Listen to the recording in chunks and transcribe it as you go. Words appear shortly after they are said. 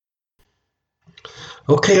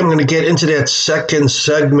Okay, I'm going to get into that second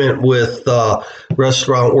segment with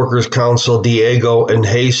Restaurant Workers Council, Diego and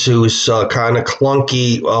Jesus. Kind of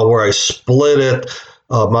clunky where I split it.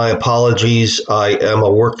 My apologies. I am a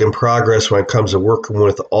work in progress when it comes to working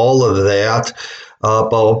with all of that.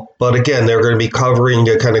 But again, they're going to be covering,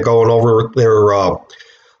 kind of going over their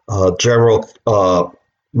general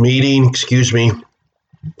meeting, excuse me,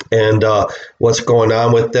 and what's going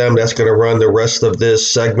on with them. That's going to run the rest of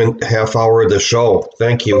this segment, half hour of the show.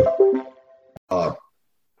 Thank you. Uh,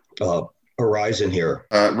 uh, Horizon here.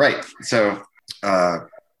 Right. So,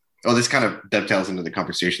 this kind of dovetails into the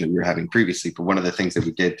conversation that we were having previously. But one of the things that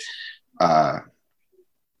we did,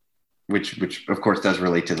 which of course does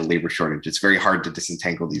relate to the labor shortage. It's very hard to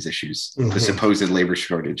disentangle these issues. Mm-hmm. The supposed labor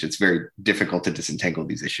shortage. It's very difficult to disentangle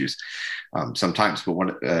these issues sometimes. But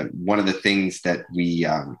one of the things that we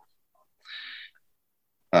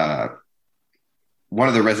one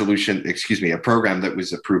of the resolution, a program that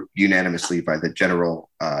was approved unanimously by the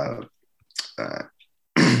general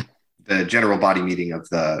the general body meeting of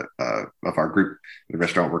our group, the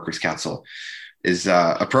Restaurant Workers Council, is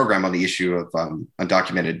a program on the issue of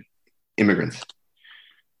undocumented immigrants.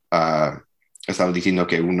 Estamos diciendo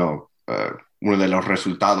que uno de los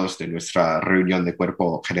resultados de nuestra reunión de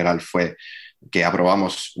cuerpo general fue que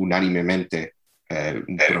aprobamos unánimemente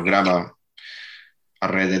un programa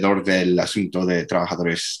alrededor del asunto de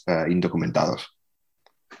trabajadores indocumentados.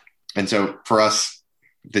 And so for us,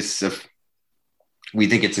 we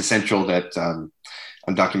think it's essential that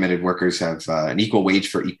undocumented workers have an equal wage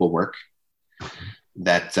for equal work,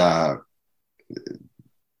 that a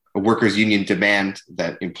workers' union demand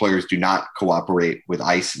that employers do not cooperate with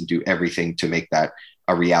ICE and do everything to make that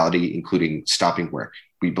a reality, including stopping work.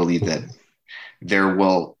 We believe that there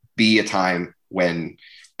will be a time when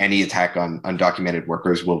any attack on undocumented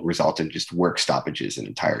workers will result in just work stoppages in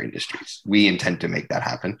entire industries. We intend to make that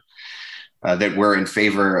happen. That we're in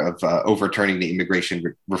favor of overturning the Immigration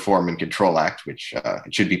Reform and Control Act, which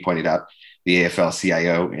it should be pointed out, the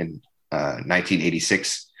AFL-CIO in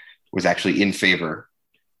 1986 was actually in favor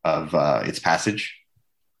of its passage.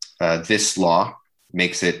 This law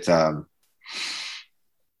makes it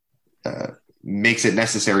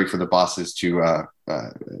necessary for the bosses to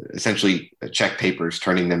essentially check papers,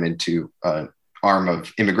 turning them into an arm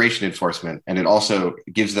of immigration enforcement. And it also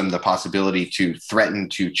gives them the possibility to threaten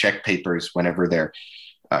to check papers whenever they're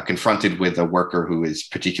confronted with a worker who is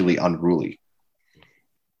particularly unruly.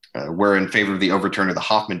 We're in favor of the overturn of the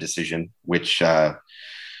Hoffman decision, which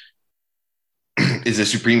is a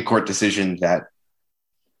Supreme Court decision that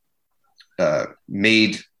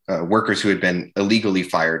made workers who had been illegally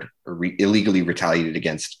fired or illegally retaliated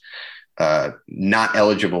against not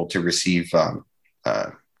eligible to receive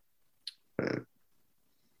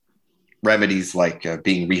remedies like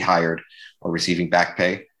being rehired or receiving back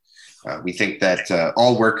pay. We think that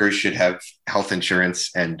all workers should have health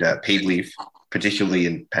insurance and paid leave, particularly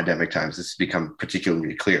in pandemic times. This has become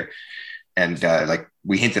particularly clear. And like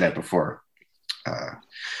we hinted at before,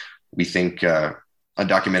 we think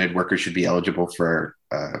undocumented workers should be eligible for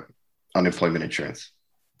unemployment insurance.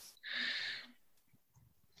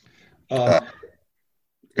 Go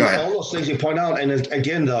ahead. All those things you point out, and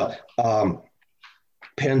again, the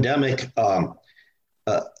pandemic, my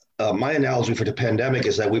analogy for the pandemic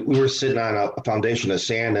is that we were sitting on a foundation of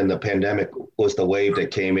sand, and the pandemic was the wave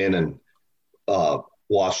that came in and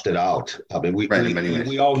washed it out. I mean,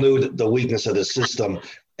 we all knew the weakness of the system,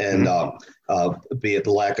 and be it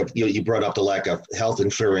the lack of, you brought up the lack of health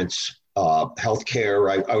insurance, health care.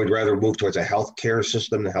 I would rather move towards a health care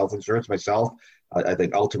system than health insurance myself. I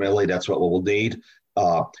think ultimately that's what we'll need.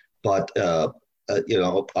 But I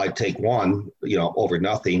take one, over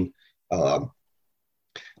nothing.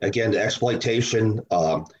 Again, the exploitation,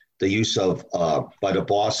 the use of by the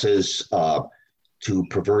bosses to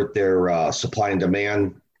pervert their supply and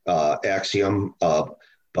demand axiom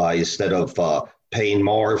by instead of paying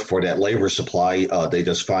more for that labor supply, they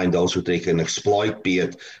just find those who they can exploit, be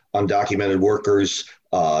it undocumented workers,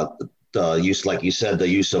 the use, like you said, the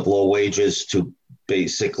use of low wages to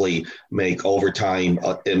basically make overtime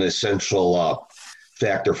an essential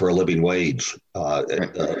factor for a living wage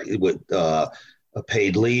with a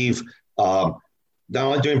paid leave, not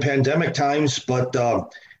only during pandemic times, but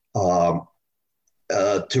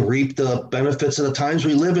to reap the benefits of the times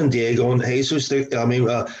we live in, Diego and Jesus.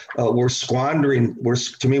 We're just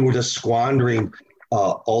squandering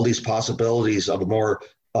all these possibilities of a more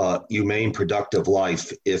humane, productive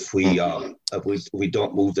life if we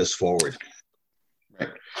don't move this forward.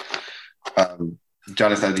 Right.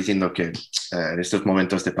 John está diciendo que en estos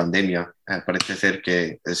momentos de pandemia parece ser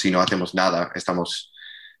que si no hacemos nada estamos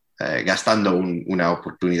gastando una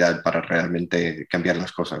oportunidad para realmente cambiar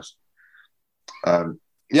las cosas.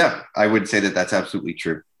 Yeah, I would say that that's absolutely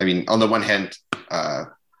true. I mean, on the one hand, I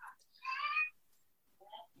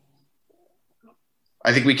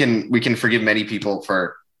think we can forgive many people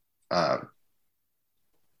for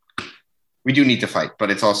we do need to fight, but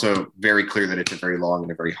it's also very clear that it's a very long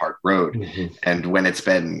and a very hard road. Mm-hmm. And when it's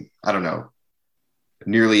been, I don't know,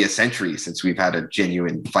 nearly a century since we've had a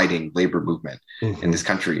genuine fighting labor movement in this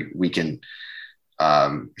country, we can,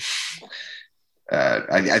 I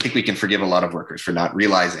think we can forgive a lot of workers for not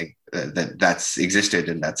realizing that that's existed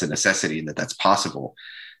and that's a necessity and that that's possible.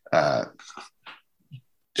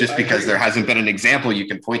 Just because there hasn't been an example you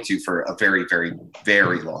can point to for a very, very,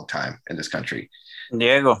 very long time in this country.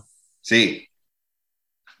 Diego. Sí.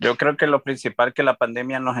 Yo creo que lo principal que la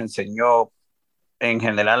pandemia nos enseñó en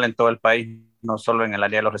general en todo el país, no solo en el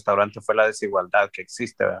área de los restaurantes, fue la desigualdad que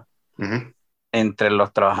existe, ¿verdad? Entre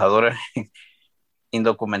los trabajadores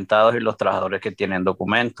indocumentados y los trabajadores que tienen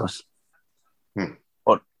documentos.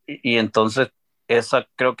 Y entonces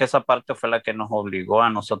creo que esa parte fue la que nos obligó a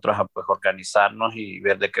nosotros a pues, organizarnos y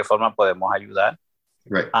ver de qué forma podemos ayudar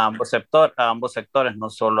a ambos sectores, no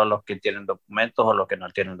solo a los que tienen documentos o los que no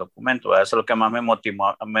tienen documentos. Eso es lo que más me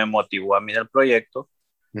motivó a mí del proyecto,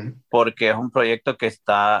 porque es un proyecto que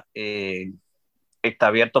está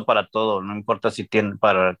abierto para todos, no importa si tienen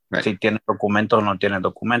documentos o no tienen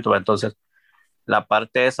documentos. Entonces, la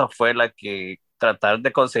parte esa fue la que tratar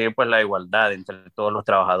de conseguir pues la igualdad entre todos los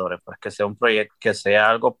trabajadores, pues que sea un proyecto, que sea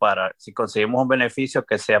algo para, si conseguimos un beneficio,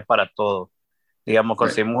 que sea para todos. Digamos,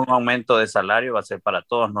 conseguimos un aumento de salario, va a ser para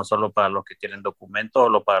todos, no solo para los que tienen documentos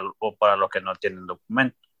o para los que no tienen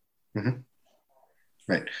documentos.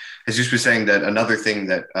 Right. Jesus was saying that another thing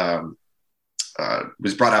that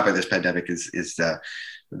was brought out by this pandemic is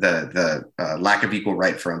the lack of equal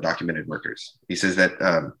right for undocumented workers. He says that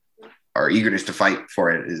our eagerness to fight for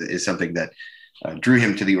it is something that drew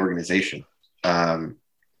him to the organization.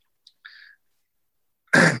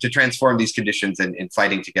 To transform these conditions and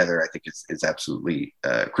fighting together, I think is absolutely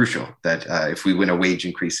crucial. That if we win a wage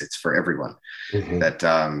increase, it's for everyone. That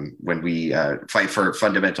when we fight for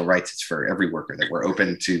fundamental rights, it's for every worker. That we're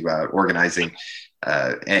open to organizing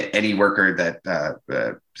any worker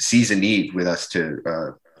that sees a need with us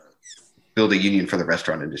to build a union for the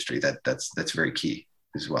restaurant industry. That's very key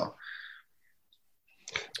as well.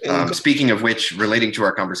 Speaking of which, relating to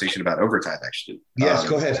our conversation about overtime, actually. Yes,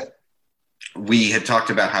 go ahead. We had talked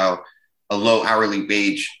about how a low hourly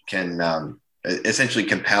wage can essentially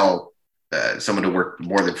compel someone to work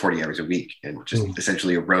more than 40 hours a week, and just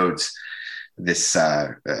essentially erodes this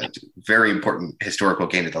very important historical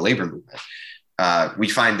gain of the labor movement. We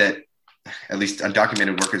find that at least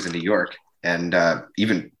undocumented workers in New York, and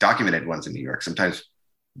even documented ones in New York, sometimes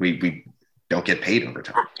we don't get paid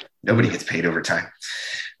overtime. Nobody gets paid overtime.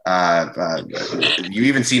 You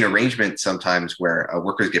even see an arrangement sometimes where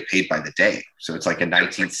workers get paid by the day. So it's like a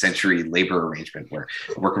 19th century labor arrangement where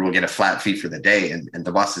a worker will get a flat fee for the day, and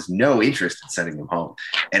the boss has no interest in sending them home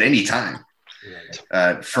at any time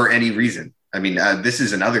for any reason. I mean, this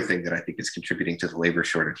is another thing that I think is contributing to the labor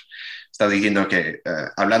shortage. Estaba diciendo que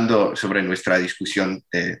hablando sobre nuestra discusión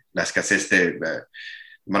de la escasez de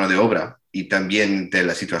mano de obra y también de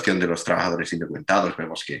la situación de los trabajadores indocumentados,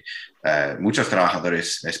 vemos que muchos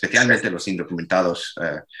trabajadores, especialmente los indocumentados,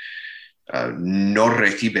 no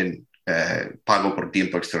reciben pago por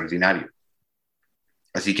tiempo extraordinario.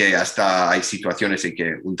 Así que hasta hay situaciones en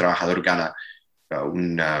que un trabajador gana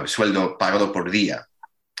un sueldo pagado por día.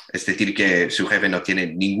 Es decir, que su jefe no tiene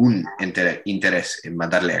ningún interés en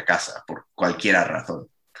mandarle a casa por cualquier razón.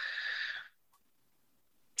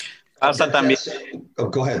 Pasa también.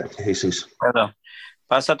 Go ahead, Jesus. Perdón.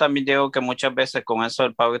 Pasa también, Diego, que muchas veces con eso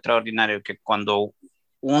del pago extraordinario, que cuando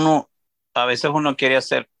a veces uno quiere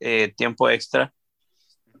hacer tiempo extra,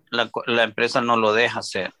 la empresa no lo deja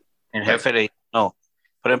hacer. El jefe le dice, no.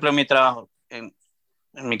 Por ejemplo, en mi trabajo, en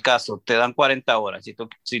mi caso, te dan 40 horas.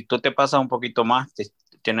 Si tú te pasas un poquito más,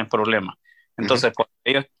 tienes problemas. Entonces,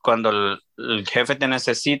 cuando el jefe te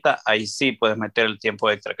necesita, ahí sí puedes meter el tiempo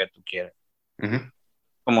extra que tú quieres.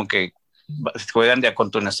 Como que juegan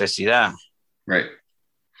con tu necesidad. Right.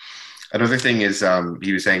 Another thing is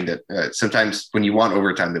he was saying that sometimes when you want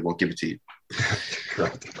overtime, they won't give it to you.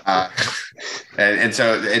 And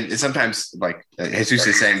sometimes, like Jesus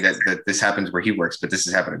is saying that this happens where he works, but this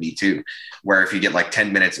has happened to me too, where if you get like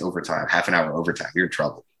 10 minutes overtime, half an hour overtime, you're in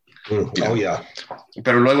trouble. Oh, yeah.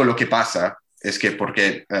 Pero luego lo que pasa es que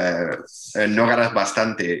porque no ganas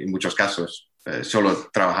bastante en muchos casos, solo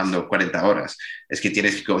trabajando 40 horas, es que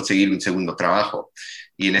tienes que conseguir un segundo trabajo.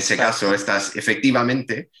 Y en ese caso estás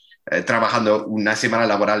efectivamente trabajando una semana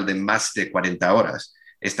laboral de más de 40 horas.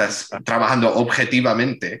 Estás trabajando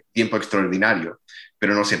objetivamente tiempo extraordinario,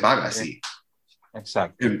 pero no se paga así.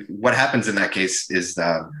 Exactly. What happens in that case is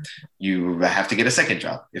you have to get a second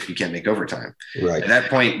job if you can't make overtime. Right. At that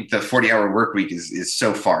point, the 40-hour work week is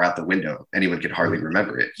so far out the window, anyone can hardly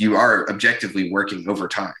remember it. You are objectively working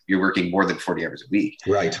overtime. You're working more than 40 hours a week.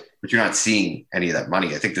 Right. But you're not seeing any of that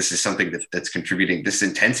money. I think this is something that's contributing, this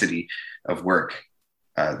intensity of work,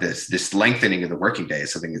 this lengthening of the working day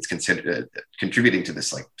is something that's contributing to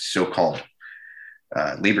this like so-called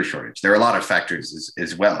labor shortage. There are a lot of factors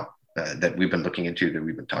as well. That we've been looking into, that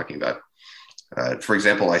we've been talking about. For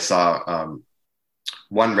example, I saw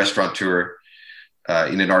one restaurateur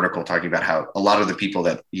in an article talking about how a lot of the people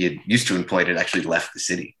that he had used to employ had actually left the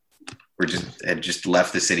city, or had just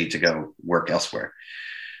left the city to go work elsewhere.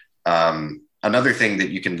 Another thing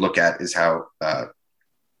that you can look at is how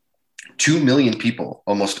 2 million people,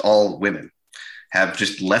 almost all women, have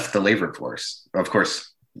just left the labor force. Of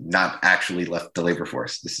course, not actually left the labor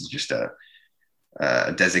force. This is just a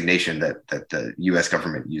designation that the U.S.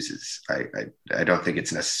 government uses. I don't think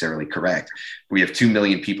it's necessarily correct. We have 2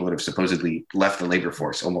 million people that have supposedly left the labor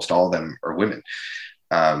force. Almost all of them are women.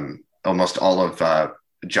 Almost all of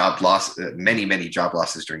job loss, many job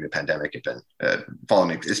losses during the pandemic have been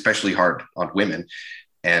fallen especially hard on women.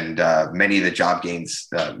 And many of the job gains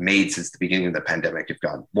made since the beginning of the pandemic have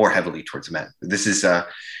gone more heavily towards men. This is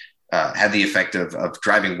had the effect of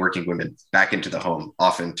driving working women back into the home,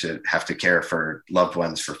 often to have to care for loved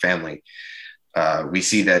ones, for family. We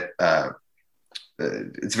see that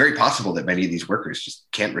it's very possible that many of these workers just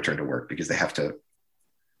can't return to work because they have to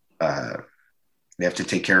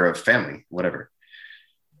take care of family, whatever.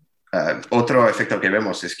 Otro efecto que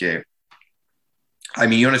vemos es que hay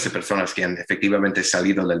millones de personas que han efectivamente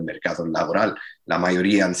salido del mercado laboral. La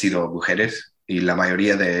mayoría han sido mujeres. Y la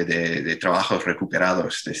mayoría de trabajos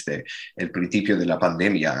recuperados desde el principio de la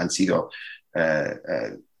pandemia han sido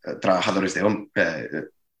trabajadores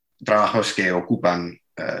trabajos que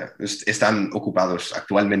están ocupados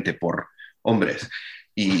actualmente por hombres.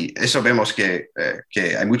 Y eso vemos que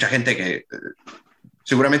hay mucha gente que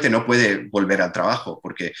seguramente no puede volver al trabajo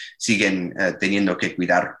porque siguen teniendo que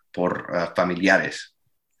cuidar por familiares.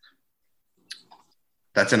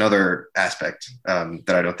 That's another aspect that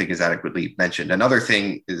I don't think is adequately mentioned. Another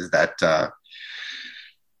thing is that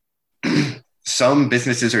some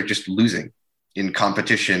businesses are just losing in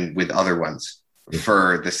competition with other ones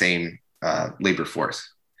for the same labor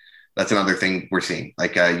force. That's another thing we're seeing.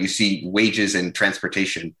 Like you see wages in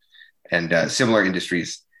transportation and similar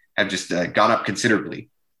industries have just gone up considerably.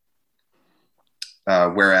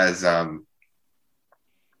 Whereas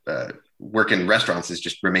work in restaurants has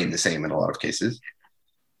just remained the same in a lot of cases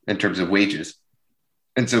in terms of wages.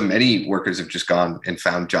 And so many workers have just gone and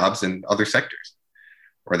found jobs in other sectors,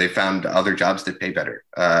 or they found other jobs that pay better.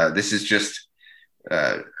 This is just,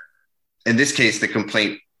 in this case, the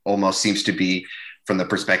complaint almost seems to be from the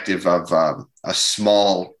perspective of a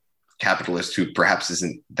small capitalist who perhaps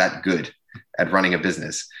isn't that good at running a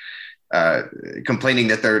business, complaining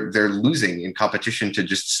that they're losing in competition to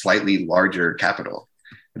just slightly larger capital.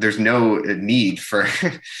 There's no need for,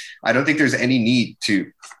 I don't think there's any need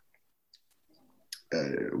to,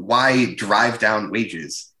 why drive down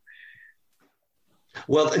wages?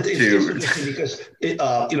 Well, it's interesting because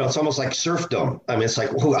it's almost like serfdom. I mean, it's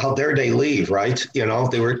like, how dare they leave, right?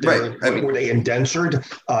 Were they indentured?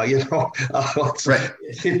 Right.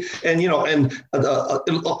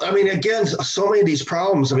 I mean, again, so many of these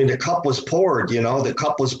problems. I mean, the cup was poured. The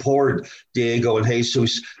cup was poured, Diego and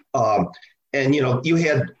Jesus. And you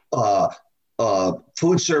had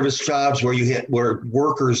food service jobs where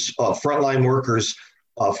workers, frontline workers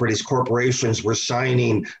for these corporations were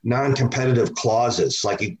signing non-competitive clauses.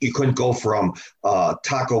 Like you couldn't go from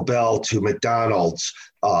Taco Bell to McDonald's.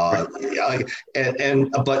 But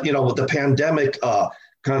the pandemic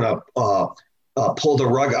kind of pulled the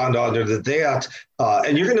rug under that.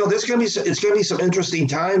 And it's going to be some interesting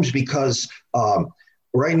times because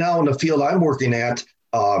right now in the field I'm working at.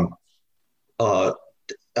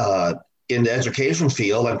 In the education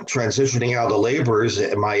field, I'm transitioning out of laborers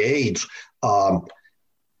at my age,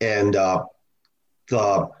 and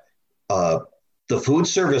the food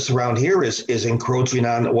service around here is encroaching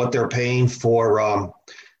on what they're paying for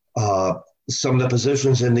some of the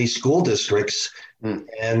positions in these school districts,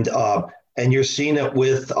 and you're seeing it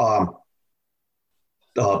with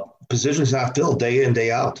positions not filled day in,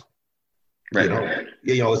 day out. Right. A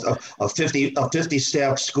 50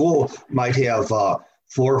 staff school might have 4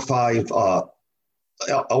 or 5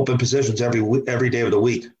 open positions every day of the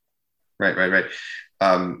week. Right.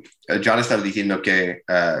 John estaba diciendo que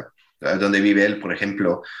donde vive él, por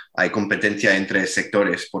ejemplo, hay competencia entre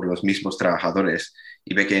sectores por los mismos trabajadores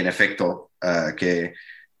y ve que en efecto que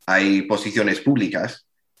hay posiciones públicas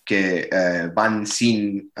que van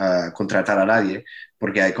sin contratar a nadie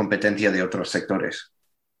porque hay competencia de otros sectores.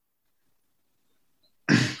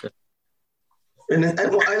 And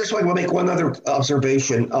I just want to make one other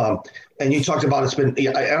observation. And you talked about it's been,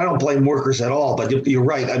 I don't blame workers at all, but you're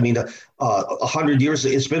right. I mean, 100 years,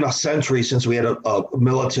 it's been a century since we had a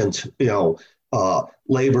militant,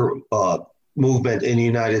 labor movement in the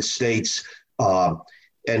United States.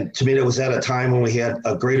 And to me, it was at a time when we had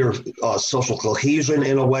a greater social cohesion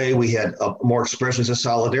in a way. We had more expressions of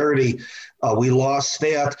solidarity. We lost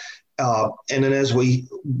that. And then as we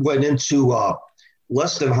went into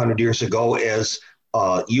less than 100 years ago, as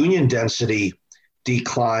union density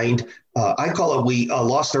declined, I call it we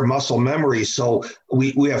lost our muscle memory. So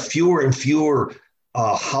we have fewer and fewer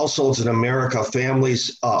households in America,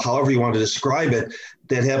 families, however you want to describe it,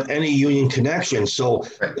 that have any union connection. So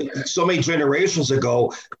many generations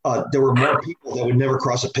ago, there were more people that would never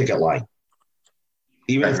cross a picket line,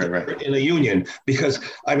 even if they're in a union. Because,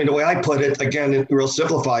 I mean, the way I put it, again, real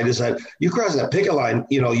simplified, is that you cross that picket line,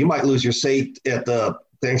 you might lose your seat at the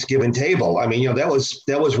Thanksgiving table. I mean, that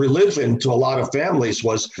was religion to a lot of families,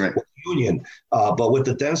 was union. But with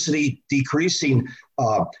the density decreasing,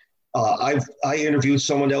 I interviewed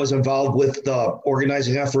someone that was involved with the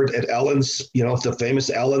organizing effort at Ellen's, the famous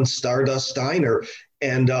Ellen's Stardust Diner.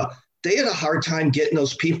 And they had a hard time getting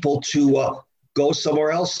those people to go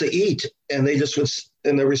somewhere else to eat. And they just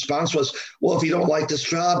and the response was, well, if you don't like this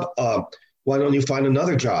job, why don't you find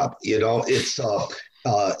another job? It's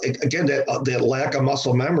again, that lack of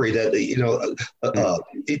muscle memory that,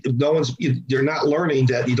 you're not learning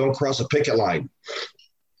that you don't cross a picket line.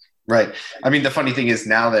 Right. I mean, the funny thing is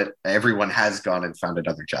now that everyone has gone and found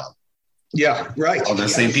another job. Yeah, right. All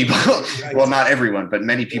those same people, well, not everyone, but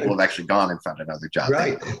many people have actually gone and found another job.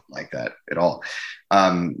 Right. They don't like that at all.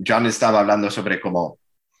 John estaba hablando sobre cómo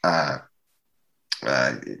ha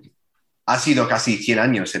sido casi 100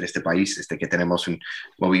 años en este país desde que tenemos un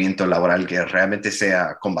movimiento laboral que realmente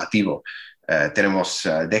sea combativo. Tenemos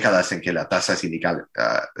décadas en que la tasa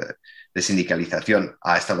de sindicalización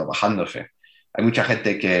ha estado bajándose. Hay mucha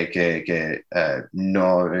gente que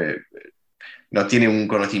no tiene un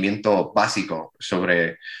conocimiento básico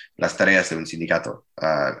sobre las tareas de un sindicato.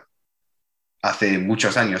 Hace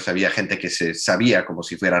muchos años había gente que se sabía, como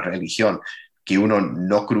si fuera religión, que uno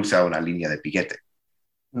no cruza una línea de piquete.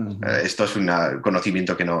 Esto es un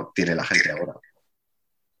conocimiento que no tiene la gente ahora.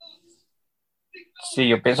 Sí,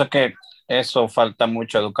 yo pienso que eso falta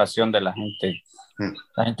mucha educación de la gente.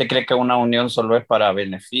 La gente cree que una unión solo es para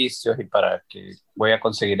beneficios y para que voy a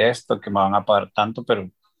conseguir esto, que me van a pagar tanto, pero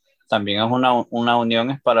también es una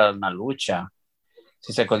unión, es para una lucha.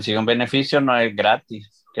 Si se consigue un beneficio, no es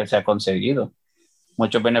gratis que se ha conseguido.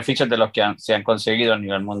 Muchos beneficios de los que se han conseguido a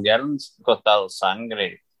nivel mundial han costado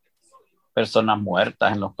sangre, personas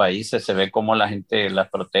muertas en los países. Se ve como la gente, las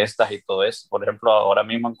protestas y todo eso. Por ejemplo, ahora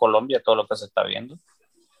mismo en Colombia, todo lo que se está viendo,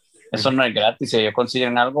 eso no es gratis. Si ellos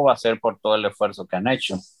consiguen algo, va a ser por todo el esfuerzo que han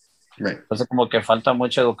hecho. Entonces, como que falta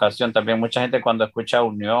mucha educación. También mucha gente cuando escucha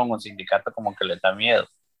unión o sindicato, como que le da miedo.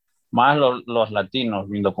 Más los latinos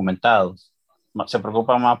indocumentados. Se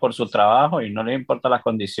preocupan más por su trabajo y no les importa las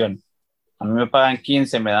condiciones. A mí me pagan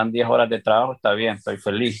 15, me dan 10 horas de trabajo, está bien, estoy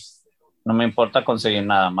feliz. No me importa conseguir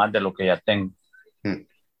nada más de lo que ya tengo. He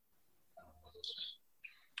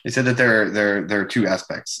said that there are two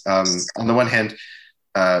aspects. On the one hand,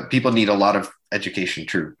 people need a lot of education,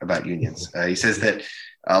 true, about unions. He says that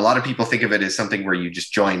a lot of people think of it as something where you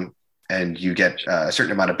just join and you get a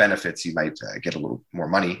certain amount of benefits. You might get a little more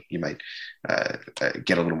money. You might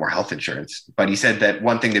get a little more health insurance. But he said that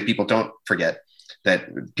one thing that people don't forget,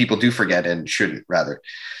 that people do forget and shouldn't rather,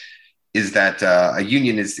 is that a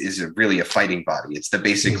union is really a fighting body. It's the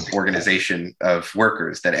basic organization of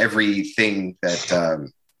workers, that everything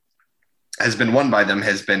that has been won by them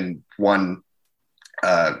has been won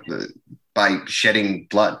by shedding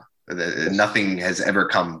blood. Nothing has ever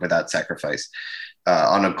come without sacrifice.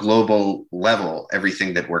 On a global level,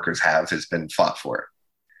 everything that workers have has been fought for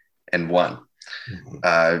and won.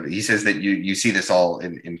 He says that you see this all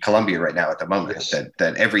in Colombia right now at the moment. Yes.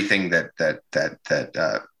 That everything that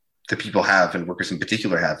the people have, and workers in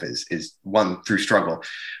particular have, is won through struggle.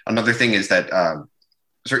 Another thing is that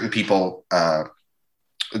certain people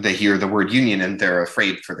they hear the word union and they're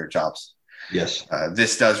afraid for their jobs. Yes.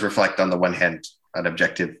 This does reflect, on the one hand, an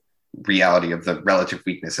objective reality of the relative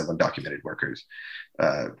weakness of undocumented workers,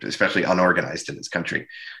 especially unorganized in this country,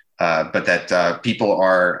 but that people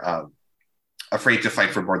are afraid to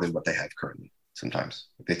fight for more than what they have currently. sometimes.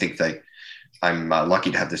 They think that I'm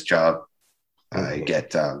lucky to have this job. I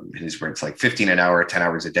get, in his words, like 15 an hour, 10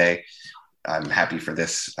 hours a day. I'm happy for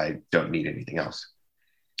this. I don't need anything else.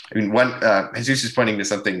 I mean, Jesus is pointing to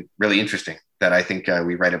something really interesting that I think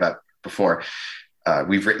we write about before.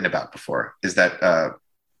 We've written about before, is that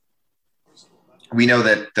we know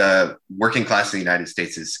that the working class in the United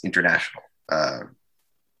States is international.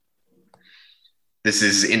 This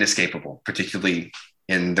is inescapable, particularly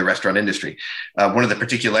in the restaurant industry. One of the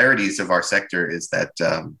particularities of our sector is that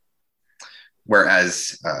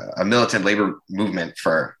whereas a militant labor movement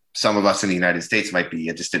for some of us in the United States might be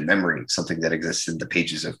a distant memory, something that exists in the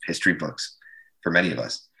pages of history books for many of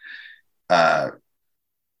us,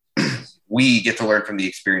 we get to learn from the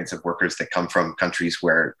experience of workers that come from countries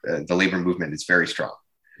where the labor movement is very strong,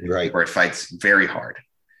 right? Where it fights very hard,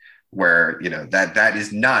 where, you know, that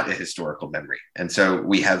is not a historical memory. And so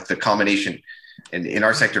we have the combination, and in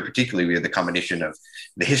our sector particularly, we have the combination of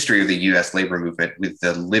the history of the US labor movement with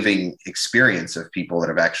the living experience of people that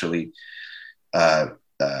have actually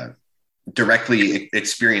directly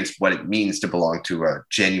experienced what it means to belong to a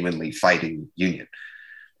genuinely fighting union.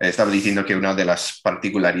 Estaba diciendo que una de las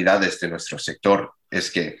particularidades de nuestro sector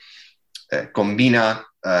es que combina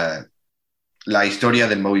la historia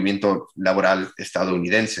del movimiento laboral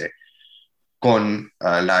estadounidense con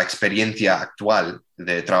la experiencia actual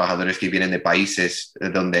de trabajadores que vienen de países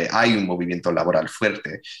donde hay un movimiento laboral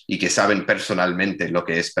fuerte y que saben personalmente lo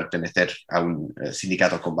que es pertenecer a un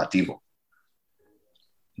sindicato combativo.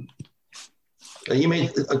 You made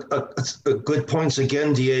a good points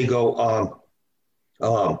again, Diego.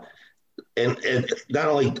 And not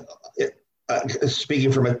only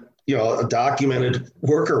speaking from a documented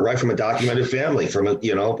worker, right, from a documented family, from a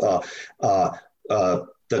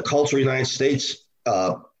the culture of the United States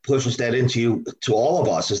pushes that into to all of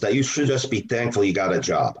us, is that you should just be thankful you got a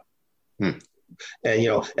job. And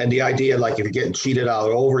and the idea, like, if you're getting cheated out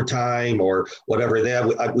of overtime or whatever,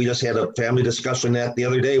 that we just had a family discussion that the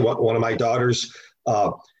other day. One of my daughters,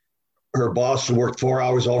 her boss worked 4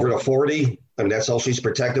 hours over to 40. I mean, that's all she's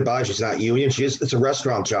protected by. She's not union. It's a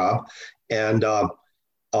restaurant job. And the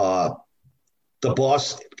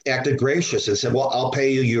boss acted gracious and said, well, I'll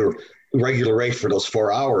pay you your regular rate for those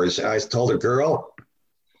 4 hours. And I told her, girl,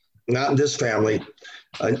 not in this family.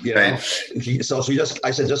 So I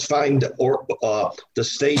said, just find the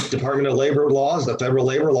state Department of Labor laws, the federal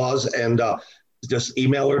labor laws, and just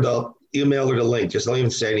email her the link. Just don't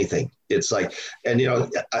even say anything. It's like, and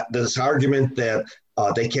this argument that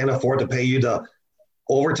they can't afford to pay you the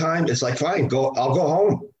overtime. It's like, fine, I'll go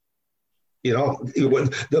home.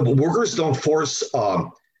 The workers don't force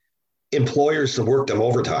employers to work them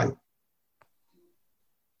overtime.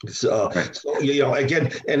 Right. So,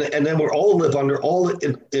 again, and then we all live under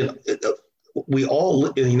we all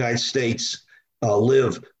in the United States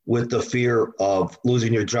live with the fear of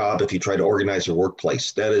losing your job if you try to organize your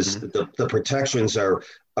workplace. That is, the protections are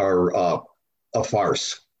a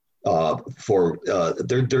farce.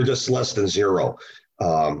 They're just less than zero.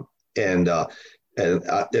 I'll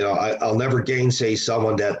never gainsay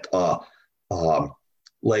someone that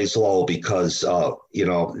lays low, because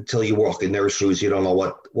until you walk in their shoes, you don't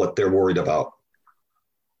know what they're worried about.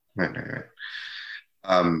 Right.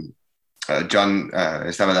 John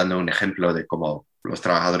estaba dando un ejemplo de cómo los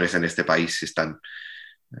trabajadores en este país están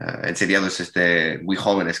enseriados desde muy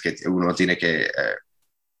jóvenes, que uno tiene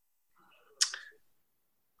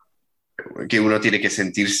que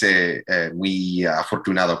sentirse muy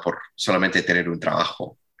afortunado por solamente tener un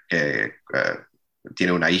trabajo.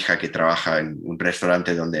 Tiene una hija que trabaja en un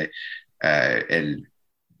restaurante donde el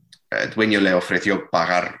dueño le ofreció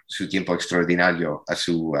pagar su tiempo extraordinario a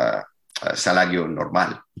su salario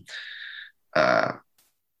normal.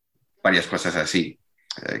 Varias cosas así,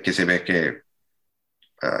 que se ve que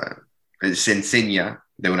se enseña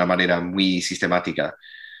de una manera muy sistemática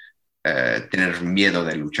tener miedo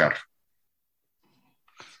de luchar.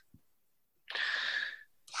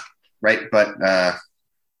 Right, but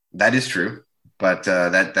that is true. But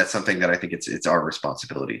that's something that I think it's our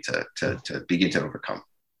responsibility to begin to overcome.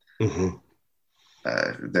 Mm-hmm.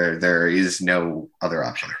 There is no other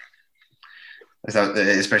option.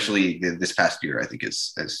 Especially this past year, I think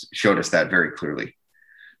has showed us that very clearly.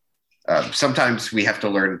 Sometimes we have to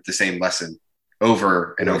learn the same lesson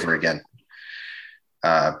over and over again,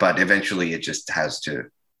 but eventually it has to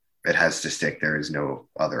stick. There is no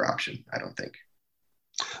other option, I don't think.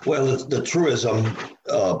 Well, the truism,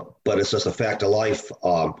 but it's just a fact of life.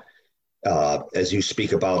 As you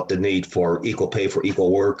speak about the need for equal pay for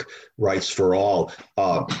equal work, rights for all,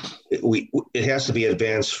 it has to be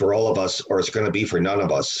advanced for all of us, or it's going to be for none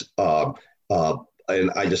of us.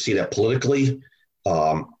 And I just see that politically.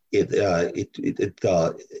 If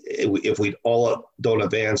we all don't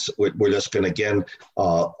advance, we're just going to again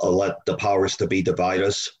let the powers to be divide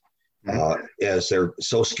us, as they're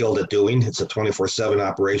so skilled at doing. It's a 24/7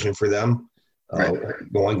 operation for them.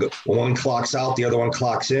 One clocks out, the other one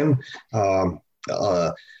clocks in. And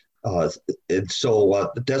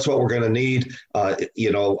so that's what we're going to need.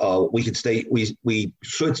 We could stay. We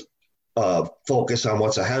should focus on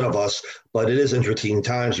what's ahead of us, but it is interesting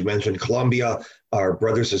times. You mentioned Colombia. Our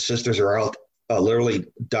brothers and sisters are out literally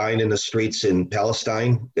dying in the streets in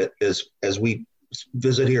Palestine as we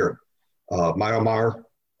visit here. Myanmar,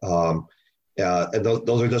 and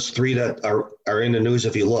those are just three that are in the news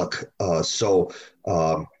if you look.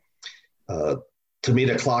 To me,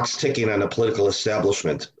 the clock's ticking on the political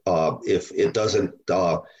establishment. If it doesn't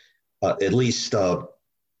at least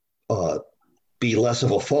be less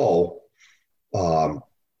of a foe,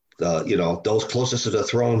 those closest to the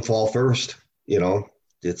throne fall first.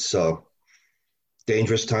 It's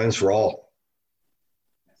dangerous times for all.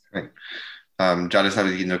 Right. Ya le estaba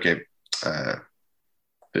diciendo que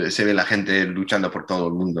se ve la gente luchando por todo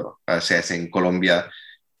el mundo, se hace en Colombia,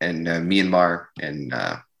 en Myanmar, en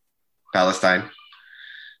Palestine,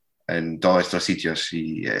 en todos estos sitios,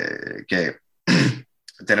 y que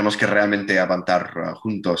tenemos que realmente avanzar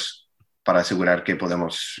juntos para asegurar que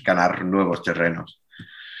podemos ganar nuevos terrenos,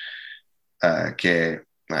 que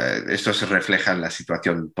esto se refleja en la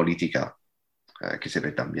situación política que se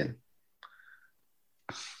ve también.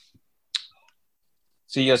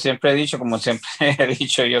 Sí, yo siempre he dicho, como siempre he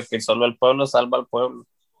dicho yo, que solo el pueblo salva al pueblo.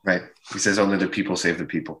 Right. He says only the people save the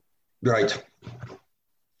people. Right.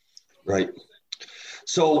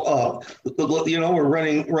 So, we're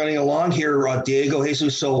running along here, Diego,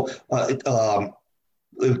 Jesus. So, to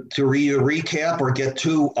recap or get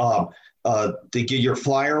to get your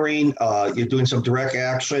flyering, you're doing some direct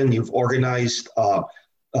action. You've organized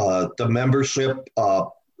the membership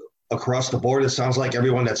across the board. It sounds like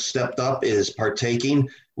everyone that stepped up is partaking,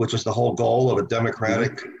 which is the whole goal of a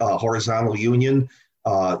democratic horizontal union.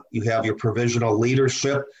 You have your provisional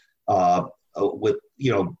leadership with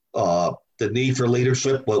the need for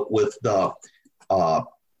leadership, but with the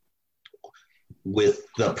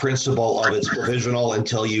principle of it's provisional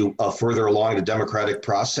until you further along the democratic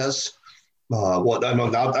process. I don't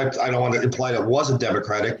want to imply that it wasn't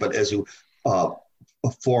democratic, but as you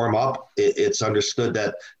form up, it's understood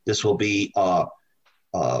that this will be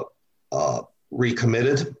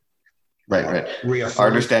recommitted. Right. Our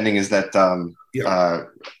understanding is that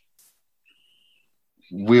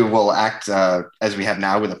we will act as we have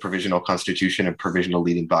now with a provisional constitution and provisional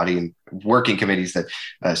leading body and working committees that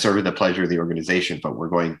serve at the pleasure of the organization. But we're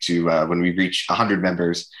going to, when we reach 100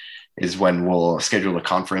 members, is when we'll schedule a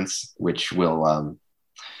conference, which will,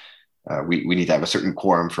 we need to have a certain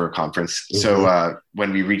quorum for a conference. Mm-hmm. So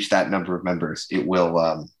when we reach that number of members, it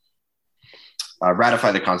will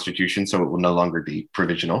ratify the Constitution, so it will no longer be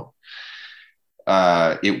provisional.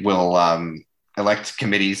 It will elect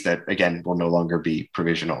committees that, again, will no longer be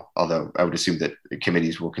provisional, although I would assume that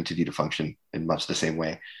committees will continue to function in much the same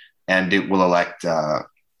way. And it will elect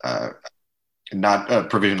not a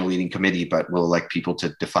provisional leading committee, but will elect people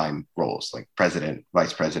to define roles like president,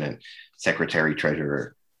 vice president, secretary,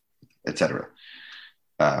 treasurer, etc.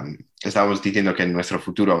 Estamos diciendo que en nuestro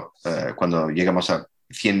futuro, cuando llegamos a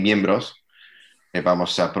 100 miembros,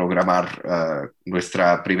 vamos a programar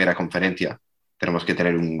nuestra primera conferencia. Tenemos que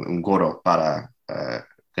tener un coro para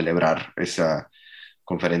celebrar esa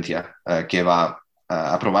conferencia que va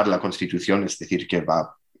a aprobar la Constitución, es decir, que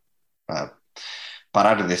va a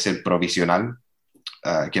parar de ser provisional,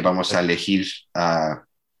 que vamos a elegir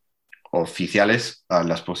oficiales a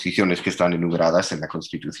las posiciones que están enumeradas en la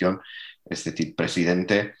Constitución, es decir,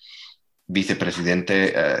 presidente,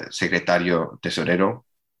 vicepresidente, secretario, tesorero,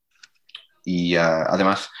 y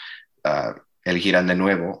además elegirán de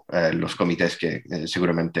nuevo los comités que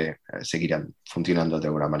seguramente seguirán funcionando de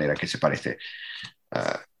una manera que se parece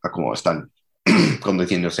a cómo están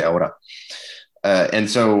conduciéndose ahora. And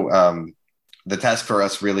so the task for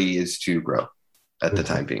us really is to grow at the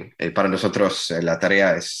time being. Para nosotros la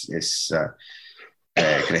tarea es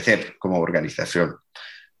crecer como organización.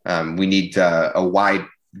 We need a wide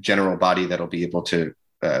general body that'll be able to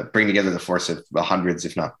bring together the force of hundreds,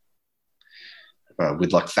 if not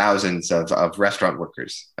with like thousands of restaurant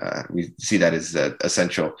workers. We see that as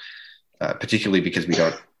essential, particularly because we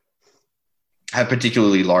don't have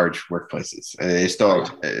particularly large workplaces. Esto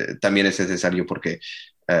también es necesario porque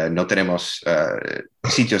no tenemos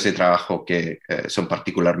sitios de trabajo que son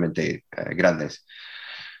particularmente grandes.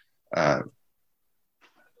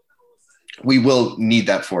 We will need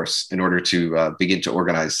that force in order to begin to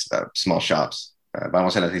organize small shops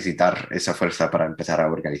vamos a necesitar esa fuerza para empezar a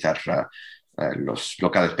organizar los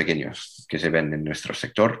locales pequeños que se ven en nuestro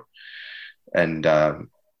sector. And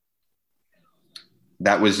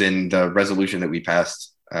that was in the resolution that we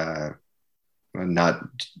passed not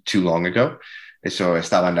too long ago. Eso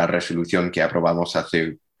estaba en la resolución que aprobamos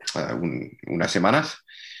hace unas semanas.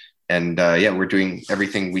 And yeah, we're doing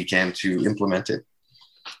everything we can to implement it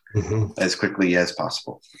as quickly as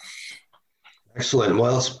possible. Excellent.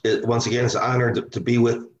 Well, once again, it's an honor to be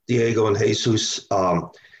with Diego and Jesus.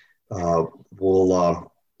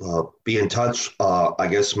 We'll be in touch. I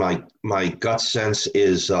guess my gut sense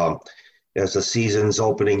is as the season's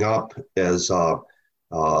opening up, as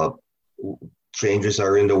changes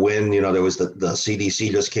are in the wind. There was the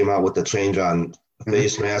CDC just came out with the change on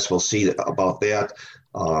face masks. We'll see about that.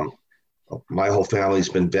 My whole family's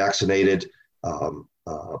been vaccinated.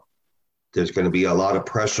 There's going to be a lot of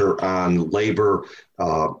pressure on labor,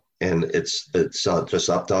 and it's just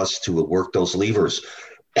up to us to work those levers.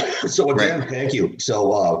 So again, Thank you.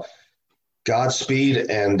 So Godspeed,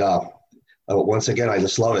 and once again, I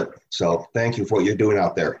just love it. So thank you for what you're doing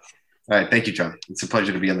out there. All right, thank you, John. It's a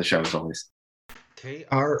pleasure to be on the show as always.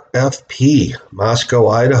 KRFP, Moscow,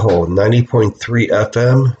 Idaho, 90.3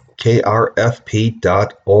 FM,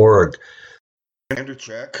 krfp.org. Andrew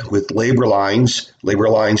Check with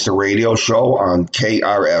Laborlines, the radio show on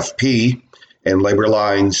KRFP, and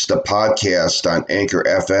Laborlines, the podcast on Anchor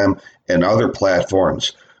FM and other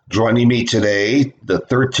platforms. Joining me today, the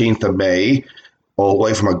 13th of May, all the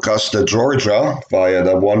way from Augusta, Georgia, via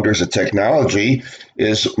the wonders of technology,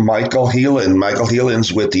 is Michael Healan. Michael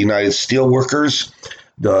Healan's with the United Steelworkers,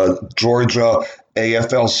 the Georgia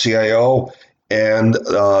AFL-CIO, and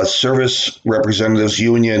Service Representatives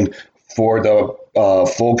Union for the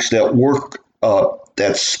folks that work, a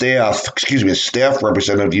staff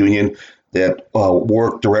representative union that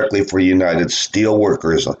work directly for United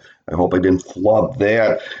Steelworkers. I hope I didn't flub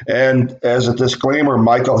that. And as a disclaimer,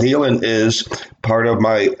 Michael Healan is part of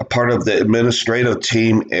the administrative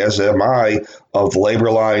team, as am I, of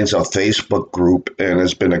Laborlines, a Facebook group, and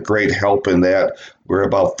has been a great help in that. We're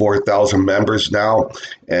about 4,000 members now,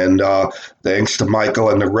 and thanks to Michael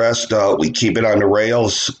and the rest, we keep it on the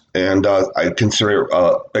rails, and I consider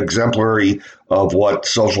exemplary of what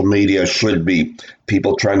social media should be,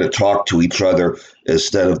 people trying to talk to each other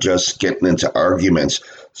instead of just getting into arguments.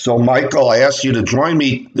 So, Michael, I asked you to join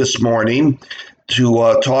me this morning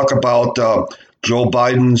to talk about Joe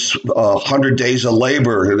Biden's 100 days of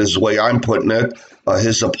labor, is the way I'm putting it,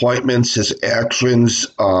 his appointments, his actions,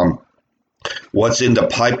 what's in the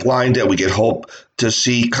pipeline that we could hope to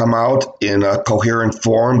see come out in a coherent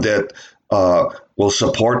form that will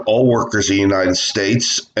support all workers in the United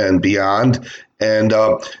States and beyond. And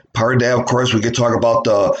part of that, of course, we could talk about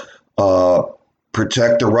the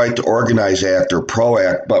Protect the Right to Organize Act, or PRO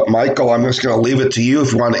Act. But Michael, I'm just going to leave it to you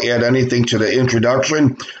if you want to add anything to the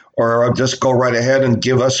introduction, or just go right ahead and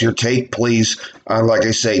give us your take, please, on, like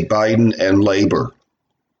I say, Biden and labor.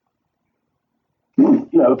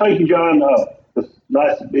 No, thank you, John. It's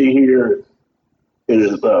nice to be here. It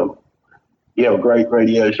is, you have a great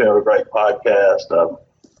radio show, a great podcast.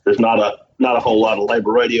 There's not a whole lot of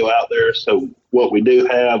labor radio out there, so what we do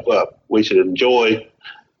have, we should enjoy.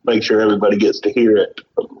 Make sure everybody gets to hear it.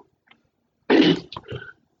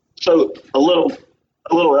 So a little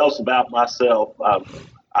else about myself.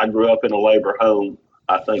 I grew up in a labor home.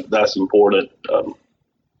 I think that's important.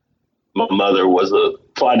 My mother was a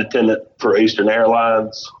flight attendant for Eastern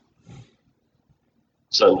Airlines.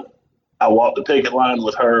 So I walked the picket line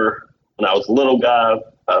with her when I was a little guy.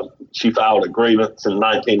 She filed a grievance in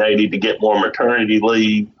 1980 to get more maternity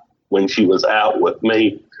leave when she was out with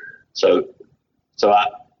me. So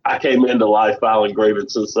I came into life filing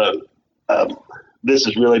grievances. So this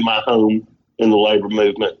is really my home in the labor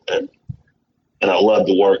movement, and I love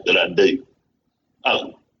the work that I do.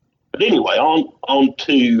 But anyway, on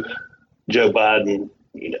to Joe Biden.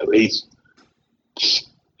 He's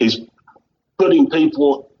putting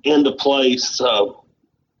people into place,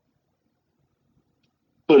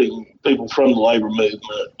 putting people from the labor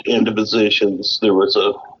movement into positions. There was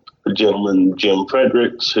a gentleman, Jim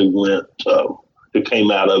Fredericks, who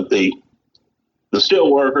came out of the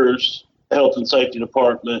Steelworkers Health and Safety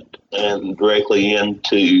Department and directly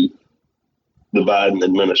into the Biden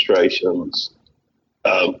administration's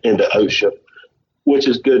into OSHA, which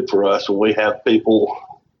is good for us when we have people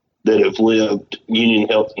that have lived union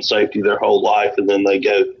health and safety their whole life, and then they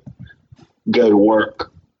go to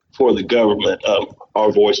work for the government.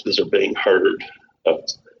 Our voices are being heard.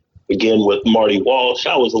 Again, with Marty Walsh,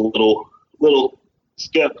 I was a little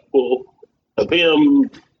skeptical of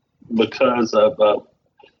him because of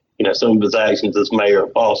some of his actions as mayor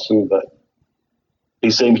of Boston, but he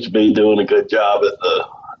seems to be doing a good job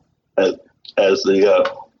as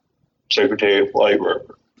the Secretary of Labor.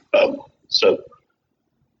 So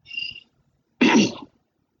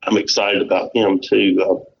I'm excited about him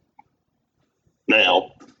too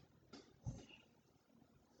now.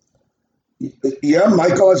 Yeah,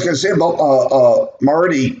 Michael, I was going to say about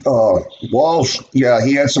Marty Walsh. Yeah,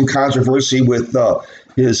 he had some controversy with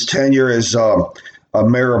his tenure as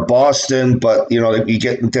mayor of Boston, but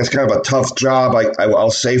that's kind of a tough job. I'll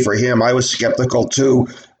say for him, I was skeptical too,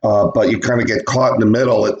 but you kind of get caught in the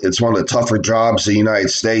middle. It's one of the tougher jobs in the United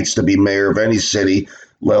States to be mayor of any city,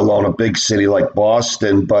 let alone a big city like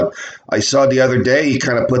Boston. But I saw the other day he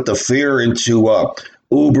kind of put the fear into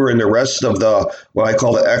Uber and the rest of what I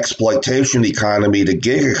call the exploitation economy, the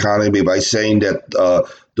gig economy, by saying that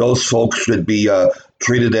those folks should be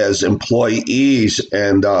treated as employees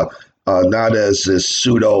and not as this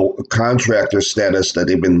pseudo contractor status that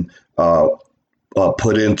they've been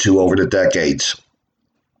put into over the decades.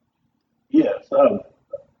 Yes,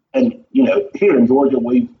 and here in Georgia,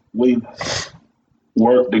 we've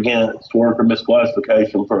worked against worker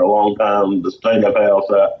misclassification for a long time. The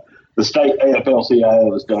state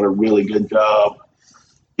AFL-CIO has done a really good job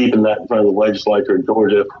keeping that in front of the legislature in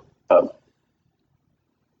Georgia.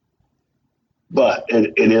 But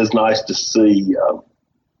it is nice to see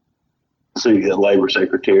a labor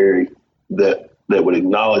secretary that would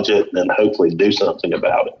acknowledge it and hopefully do something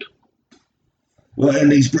about it. Well, and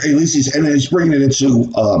he's bringing it into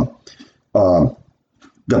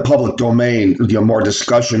the public domain, more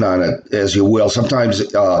discussion on it, as you will. Sometimes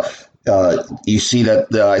you see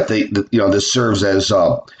that I think that, this serves as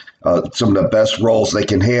some of the best roles they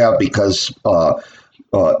can have because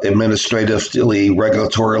administratively,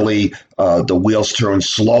 regulatorily, the wheels turn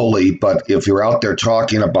slowly. But if you're out there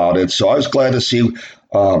talking about it, so I was glad to see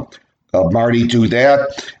Marty do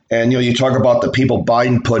that. And you talk about the people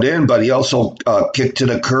Biden put in, but he also kicked to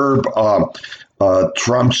the curb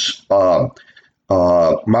Trump's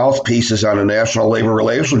mouthpieces on the National Labor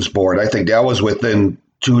Relations Board. I think that was within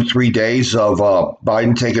 2-3 days of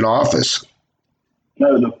Biden taking office.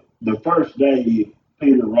 No, the first day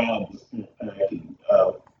Peter Robb was attacking,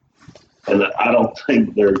 and I don't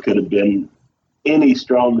think there could have been any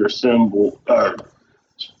stronger symbol or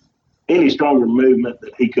any stronger movement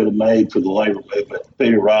that he could have made for the labor movement.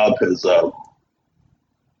 Peter Robb has,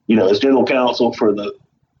 as general counsel for the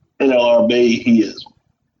NLRB, he has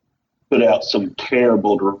put out some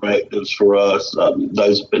terrible directives for us.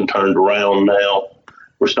 Those have been turned around now.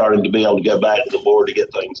 We're starting to be able to go back to the board to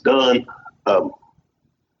get things done.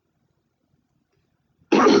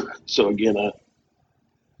 So again,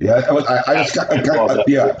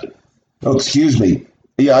 Oh, excuse me.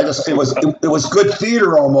 Yeah, it was good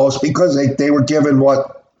theater almost because they were given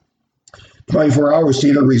 24 hours to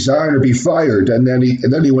either resign or be fired, and then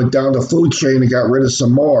he went down the food chain and got rid of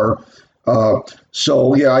some more.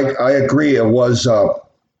 So yeah, I agree. It wasn't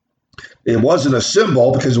a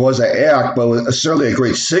symbol because it was an act, but it was certainly a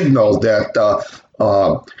great signal that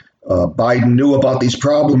Biden knew about these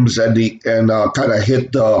problems and kind of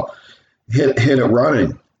hit it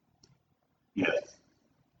running. Yeah.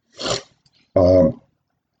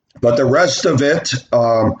 But the rest of it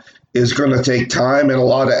is going to take time and a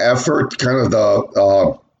lot of effort. Kind of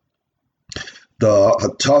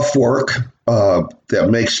the tough work that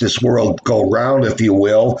makes this world go round, if you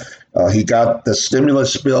will. He got the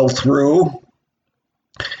stimulus bill through,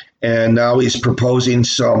 and now he's proposing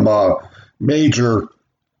some major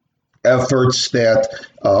efforts that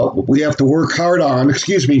we have to work hard on,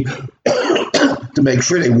 to make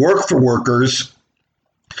sure they work for workers.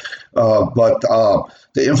 But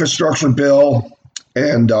the infrastructure bill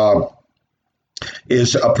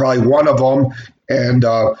is probably one of them, and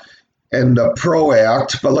the PRO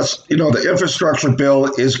Act. But the infrastructure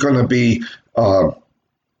bill is going to be an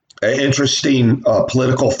interesting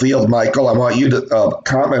political field, Michael. I want you to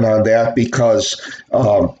comment on that because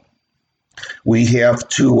we have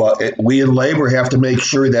to, we in labor have to make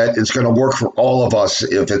sure that it's going to work for all of us.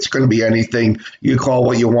 If it's going to be anything, you call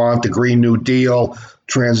what you want, the Green New Deal,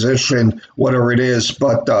 transition, whatever it is,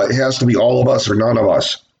 but it has to be all of us or none of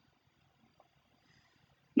us.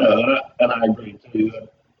 No, and I agree too.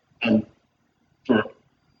 And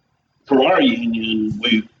for our union,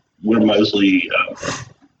 we're mostly,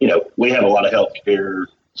 we have a lot of health care,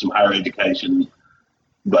 some higher education,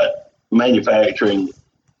 but manufacturing,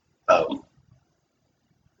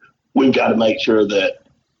 we've got to make sure that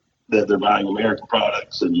they're buying American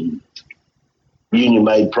products and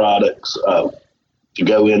union-made products to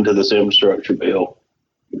go into this infrastructure bill.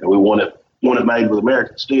 We want it made with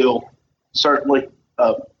American steel, certainly,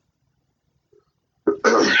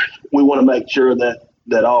 we want to make sure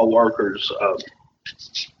that all workers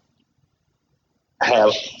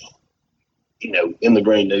have, in the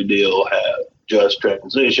Green New Deal, have just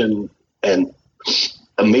transition and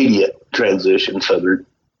immediate transition, so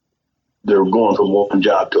they're going from one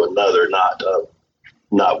job to another,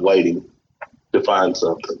 not waiting to find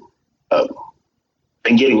something,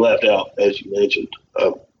 and getting left out, as you mentioned.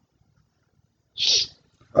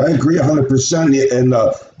 I agree 100%, and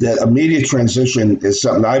that immediate transition is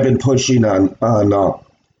something I've been pushing on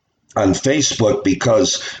Facebook,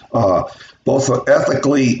 because both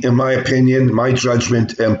ethically, in my opinion, my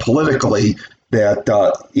judgment, and politically, that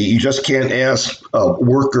you just can't ask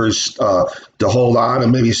workers to hold on,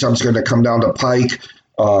 and maybe something's going to come down the pike.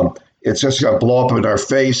 It's just going to blow up in our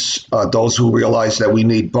face. Those who realize that we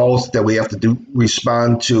need both, that we have to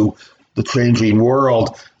respond to the changing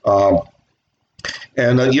world.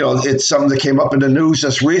 And it's something that came up in the news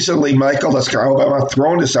just recently, Michael. I hope I'm not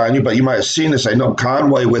throwing this on you, but you might have seen this. I know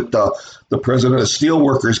Conway, with the president of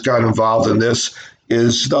Steelworkers, got involved in this.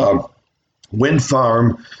 Is the wind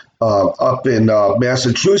farm up in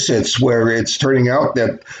Massachusetts, where it's turning out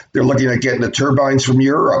that they're looking at getting the turbines from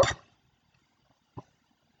Europe.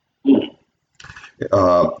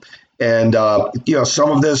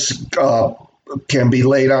 Some of this can be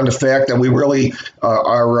laid on the fact that we really,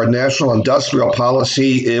 our national industrial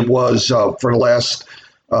policy, it was for the last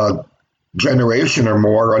generation or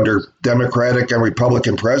more, under Democratic and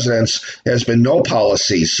Republican presidents, has been no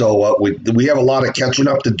policy. So we have a lot of catching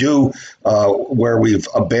up to do, where we've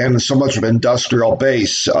abandoned so much of industrial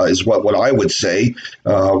base, is what I would say.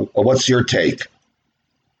 What's your take?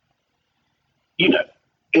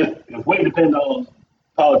 If we depend on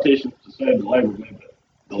politicians to save the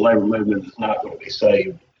labor movement is not going to be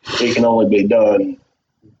saved. It can only be done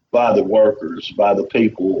by the workers, by the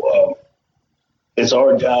people. It's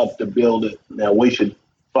our job to build it. Now, we should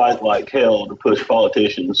fight like hell to push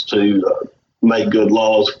politicians to make good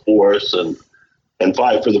laws for us and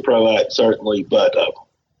fight for the PRO Act, certainly, but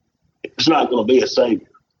it's not going to be a savior.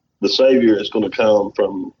 The savior is going to come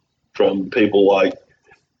from people like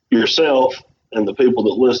yourself and the people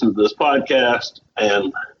that listen to this podcast,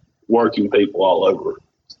 and working people all over,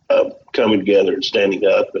 coming together and standing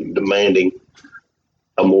up and demanding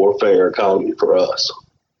a more fair economy for us.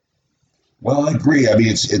 Well, I agree. I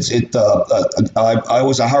mean, I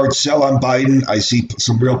was a hard sell on Biden. I see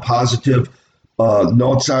some real positive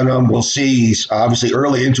notes on him. We'll see. He's obviously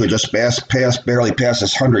early into it, just barely past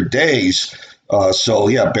his 100 days.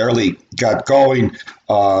 Barely got going.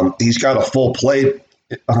 He's got a full plate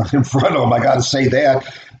in front of him. I got to say that,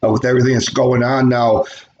 with everything that's going on now,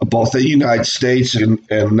 both in the United States and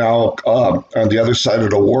now on the other side of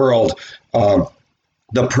the world,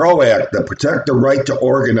 the PRO Act, the Protect the Right to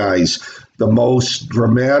Organize, the most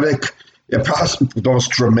dramatic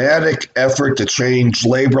effort to change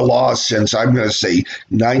labor laws since, I'm going to say,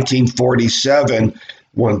 1947,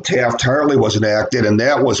 when Taft-Hartley was enacted, and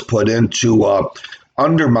that was put in to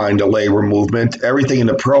undermine the labor movement. Everything in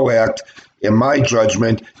the PRO Act, in my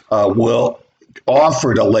judgment, will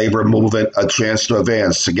offer the labor movement a chance to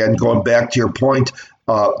advance. Again, going back to your point,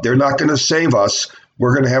 they're not going to save us.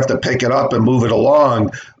 We're going to have to pick it up and move it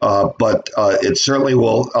along, but it certainly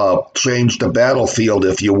will change the battlefield,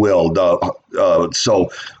 if you will. So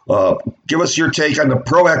give us your take on the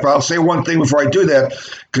PRO Act. But I'll say one thing before I do that.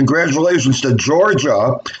 Congratulations to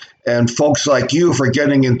Georgia and folks like you for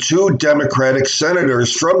getting in 2 Democratic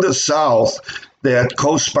senators from the South that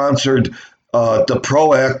co-sponsored the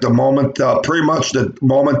PRO Act pretty much the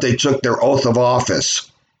moment they took their oath of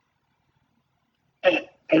office.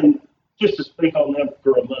 And just to speak on that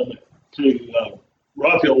for a moment, to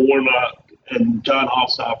Raphael Warnock and John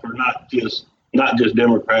Ossoff are not just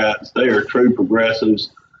Democrats; they are true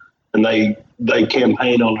progressives, and they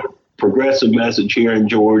campaign on a progressive message here in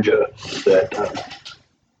Georgia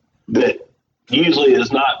that usually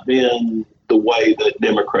has not been the way that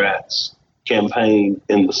Democrats campaign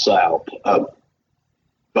in the South.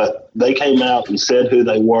 But they came out and said who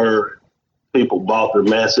they were. People bought their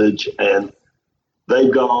message, and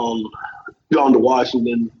they've gone to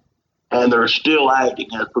Washington, and they're still acting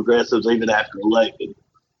as progressives even after elected.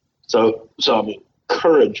 So I'm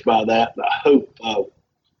encouraged by that, and I hope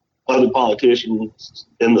other politicians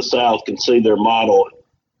in the South can see their model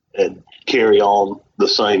and carry on the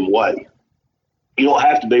same way. You don't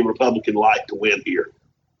have to be Republican-like to win here.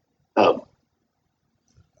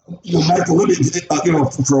 Michael,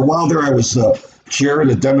 for a while there, I was chair of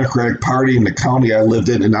the Democratic Party in the county I lived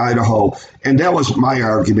in Idaho, and that was my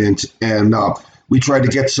argument. And we tried to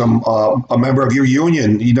get a member of your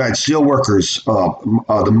union, United Steelworkers,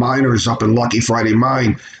 the miners up in Lucky Friday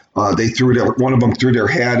Mine, One of them threw their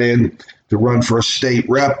hat in to run for a state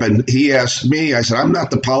rep, and he asked me. I said, I'm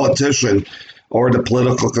not the politician or the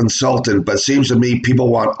political consultant, but it seems to me people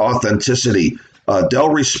want authenticity. They'll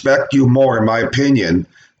respect you more, in my opinion,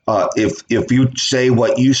 if you say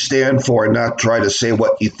what you stand for and not try to say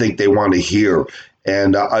what you think they want to hear.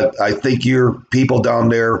 And I think your people down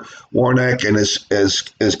there, Warnock and his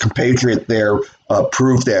compatriot there,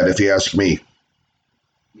 prove that, if you ask me.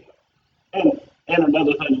 And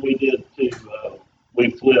another thing we did too,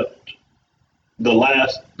 we flipped the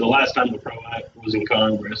last time the PRO Act was in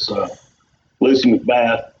Congress. Lucy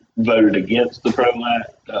McBath voted against the PRO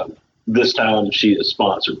Act. This time she has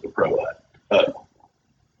sponsored the PRO Act.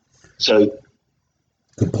 So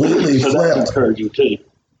completely so flipped. That's encouraging too.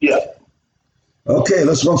 Yeah. Okay,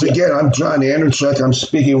 let's once again. I'm John Anderchuk. I'm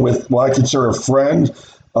speaking with what I consider a friend,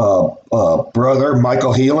 brother,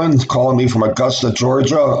 Michael Healan, calling me from Augusta,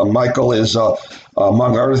 Georgia. Michael is,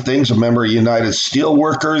 among other things, a member of United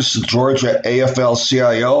Steelworkers, Georgia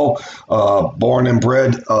AFL-CIO, born and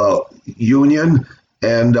bred union.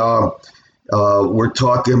 And we're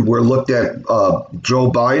looked at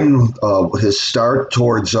Joe Biden, his start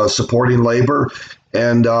towards supporting labor,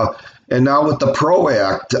 and now with the PRO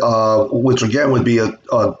Act, which again would be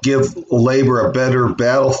give labor a better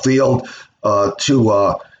battlefield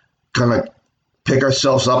to kind of pick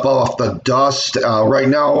ourselves up off the dust. Right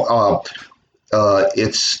now,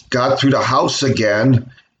 it's got through the House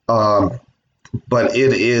again, but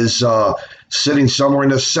it is sitting somewhere in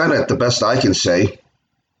the Senate, the best I can say.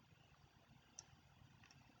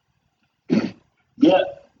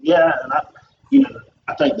 Yeah, and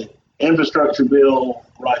I think the infrastructure bill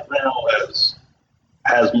right now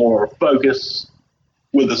has more focus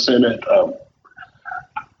with the Senate.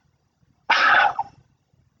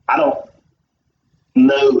 I don't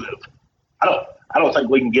know I don't think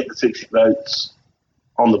we can get to 60 votes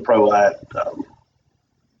on the PRO Act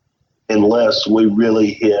unless we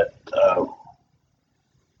really hit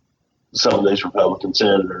some of these Republican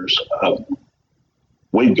senators.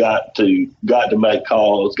 We've got to make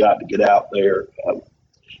calls, got to get out there.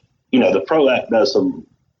 The PRO Act does some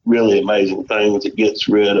really amazing things. It gets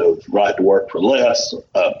rid of right to work for less.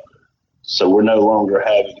 So we're no longer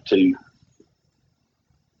having to,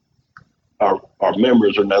 our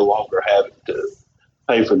members are no longer having to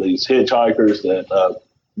pay for these hitchhikers that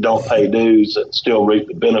don't pay dues and still reap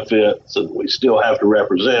the benefits, and we still have to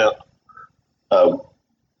represent.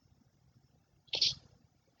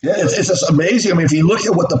 Yeah, it's just amazing. I mean, if you look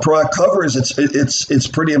at what the PRO Act covers, it's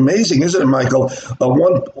pretty amazing, isn't it, Michael?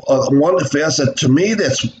 One facet to me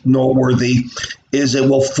that's noteworthy is it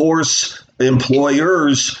will force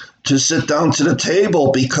employers to sit down to the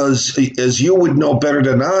table because, as you would know better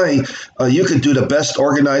than I, you could do the best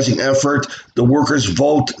organizing effort. The workers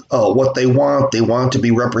vote what they want. They want to be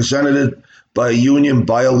represented by a union,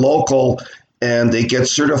 by a local, and they get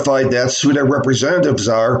certified that's who their representatives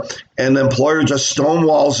are, and the employer just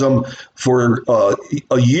stonewalls them for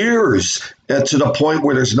years, and to the point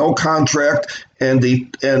where there's no contract, and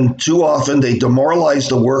too often they demoralize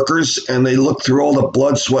the workers, and they look through all the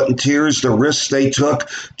blood, sweat, and tears, the risks they took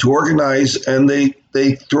to organize, and they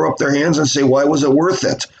throw up their hands and say, why was it worth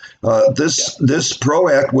it? This PRO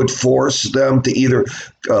Act would force them to either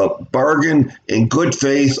bargain in good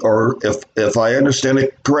faith, or if I understand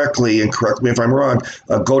it correctly, and correct me if I'm wrong,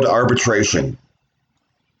 go to arbitration.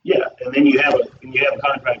 Yeah, and then you have a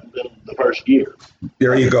contract within the first year.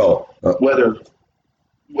 There you go. Whether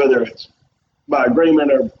it's by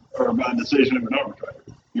agreement or by decision of an arbitrator,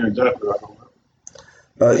 you're exactly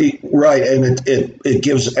right. Right, and it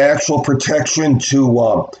gives actual protection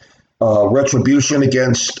to retribution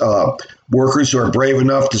against workers who are brave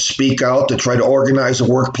enough to speak out, to try to organize a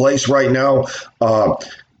workplace. Right now,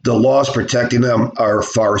 the laws protecting them are a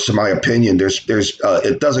farce, in my opinion.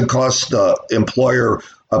 It doesn't cost the employer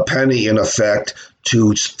a penny, in effect,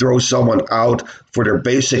 to throw someone out for their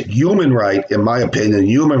basic human right, in my opinion,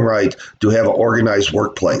 to have an organized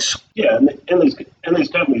workplace. Yeah, and these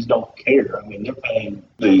companies don't care. I mean, they're paying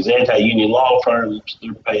these anti-union law firms,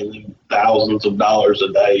 they're paying them thousands of dollars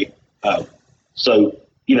a day. So,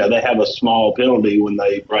 they have a small penalty when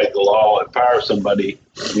they break the law and fire somebody.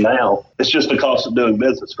 Now, it's just the cost of doing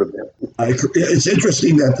business for them. It's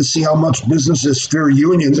interesting to see how much businesses fear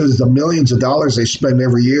unions. There's the millions of dollars they spend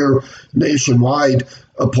every year nationwide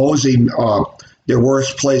opposing their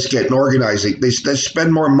workplace getting organized. They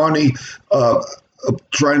spend more money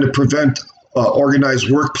trying to prevent organized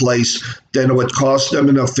workplace than it would cost them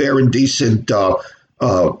in a fair and decent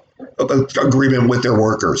agreement with their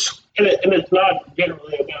workers. And it's not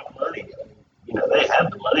generally about money. They have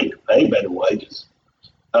the money to pay better wages.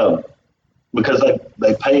 because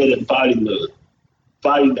they pay it in fighting to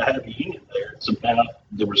have a union there. It's about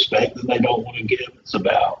the respect that they don't want to give. It's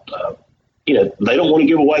about, they don't want to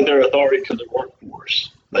give away their authority to the workforce.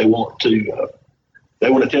 They want to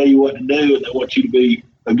tell you what to do, and they want you to be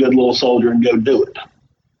a good little soldier and go do it.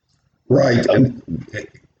 Right.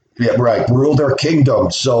 Right. Rule their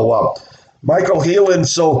kingdom. So, Michael Healan,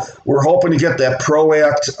 so we're hoping to get that PRO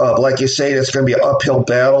Act. Like you say, it's going to be an uphill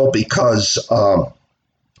battle because the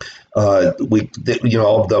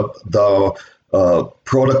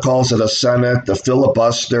protocols of the Senate, the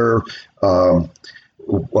filibuster. I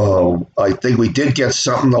think we did get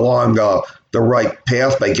something along the right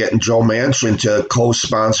path by getting Joe Manchin to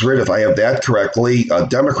co-sponsor it, if I have that correctly, a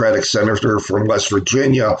Democratic senator from West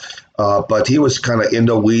Virginia. But he was kind of in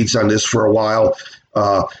the weeds on this for a while.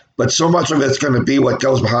 But so much of it's going to be what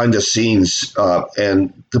goes behind the scenes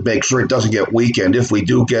and to make sure it doesn't get weakened if we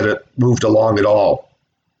do get it moved along at all.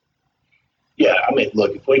 Yeah, I mean,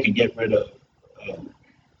 look, if we could get rid of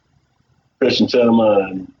Christian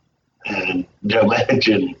Sinema and Joe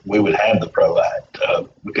Manchin, we would have the PRO Act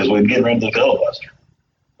because we'd get rid of the filibuster.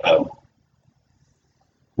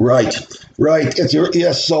 Right.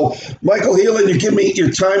 Yes. So, Michael Healan, you give me your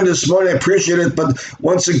time this morning. I appreciate it. But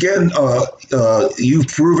once again, you've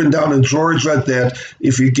proven down in Georgia that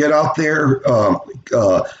if you get out there,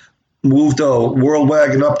 move the world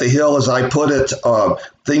wagon up the hill, as I put it,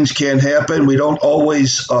 things can happen. We don't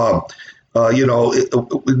always, no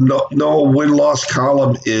win-loss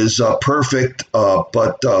column is perfect.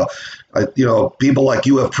 But people like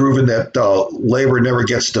you have proven that labor never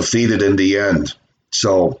gets defeated in the end.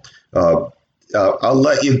 So I'll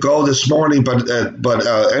let you go this morning, but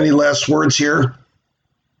any last words here?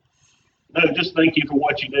 No, just thank you for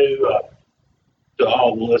what you do to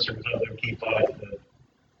all the listeners out there. Keep fighting,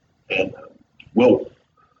 and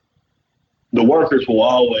the workers will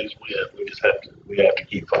always win. We have to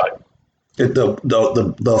keep fighting.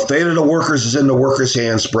 The fate of the workers is in the workers'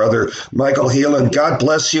 hands, brother. Michael Healan, God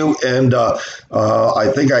bless you. And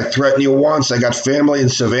I think I threatened you once. I got family in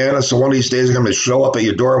Savannah, so one of these days I'm going to show up at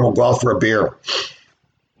your door and we'll go out for a beer.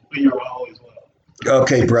 You're always welcome.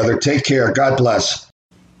 Okay, brother. Take care. God bless.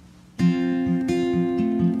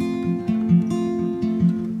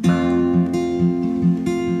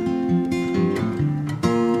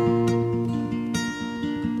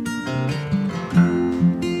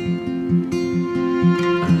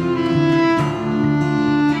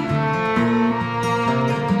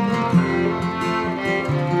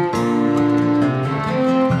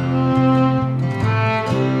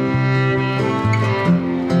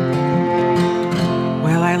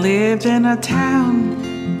 In a town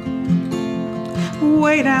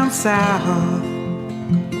way down south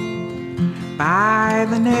by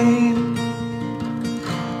the name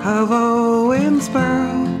of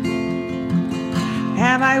Owensboro,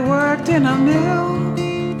 and I worked in a mill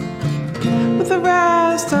with the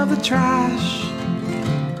rest of the trash,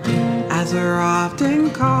 as we're often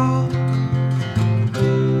called.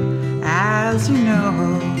 As you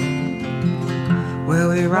know, well,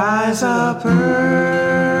 we rise up early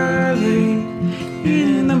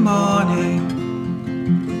in the morning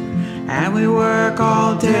and we work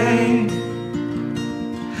all day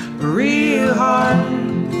real hard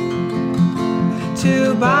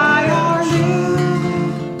to buy our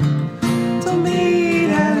little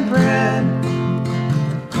meat and bread,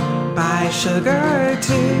 buy sugar,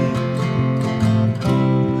 tea,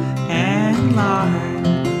 and lard.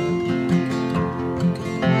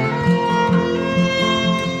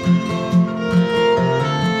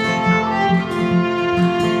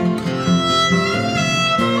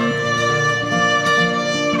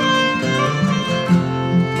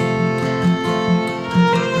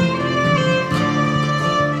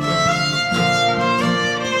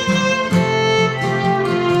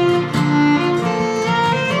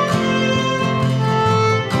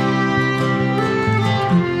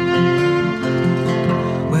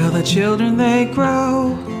 Children, they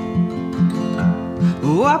grow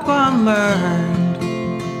up unlearned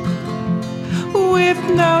with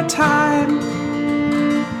no time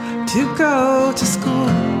to go to school.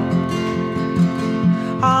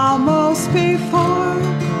 Almost before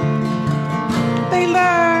they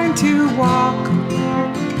learn to walk,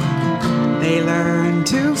 they learn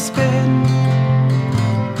to spin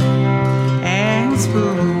and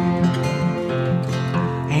spoon.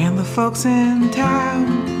 And the folks in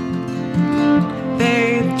town,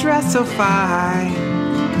 they dress so fine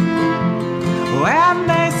when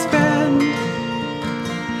they spend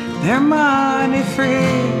their money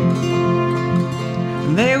free.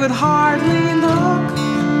 They would hardly look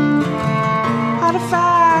at a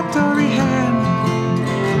factory hand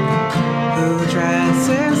who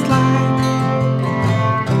dresses like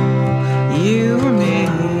you or me.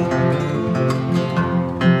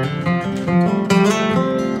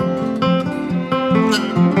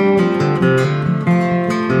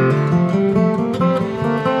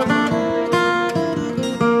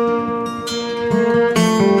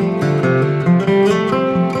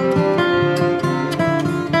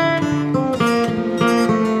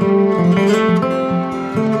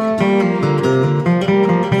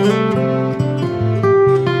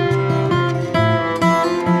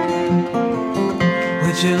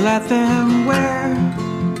 Let them wear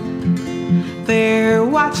their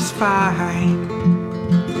watches fine.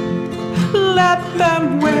 Let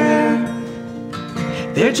them wear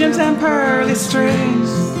their gems and pearly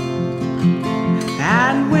strings.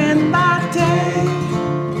 And when that day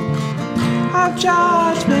of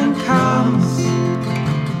judgment comes,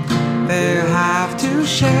 they'll have to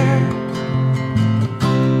share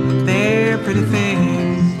their pretty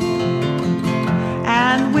things.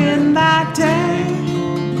 And when that day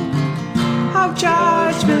of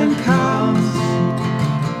judgment comes,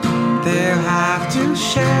 they'll have to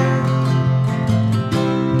share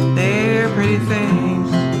their pretty things.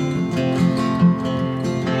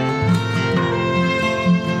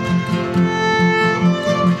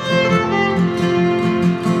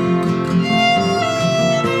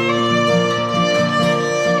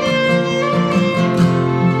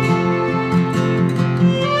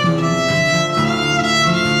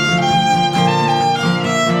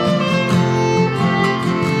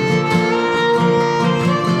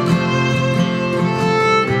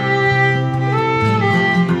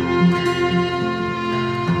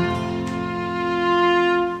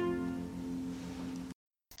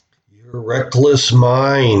 Reckless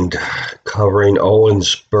Mind, covering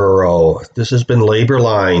Owensboro. This has been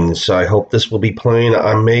Laborlines. I hope this will be playing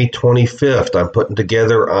on May 25th. I'm putting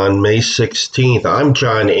together on May 16th. I'm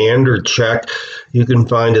John Anderchek. You can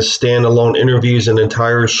find his standalone interviews and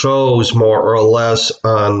entire shows, more or less,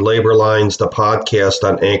 on Laborlines, the podcast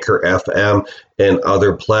on Anchor FM and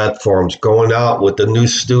other platforms. Going out with the new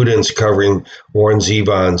students covering Warren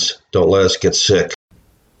Zevon's Don't Let Us Get Sick.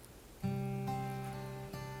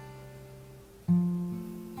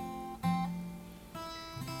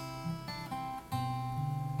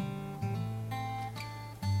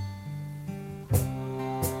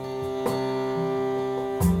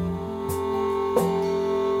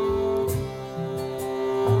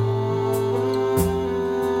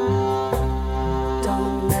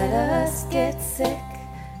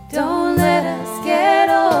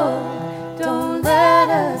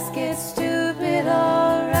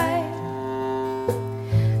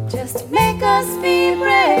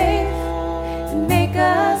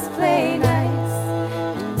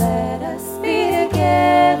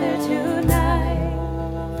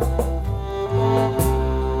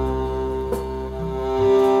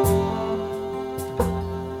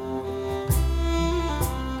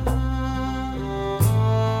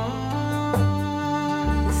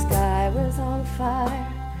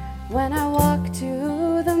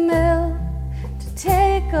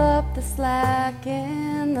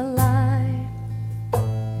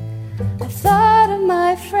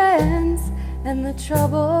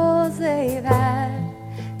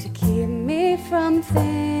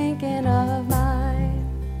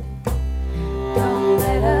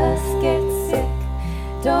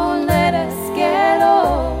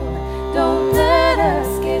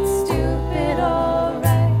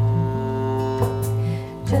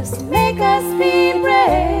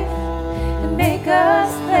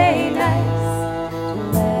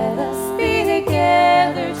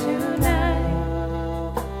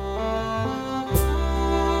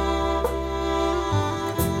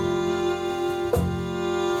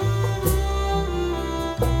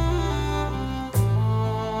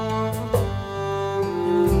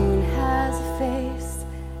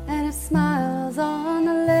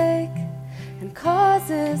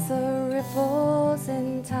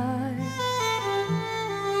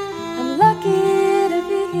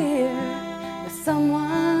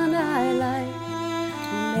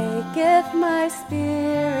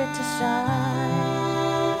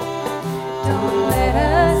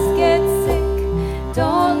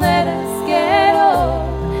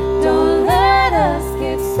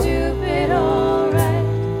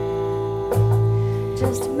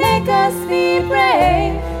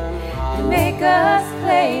 Make us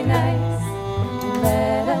play nice,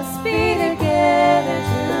 let us be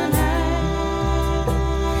together.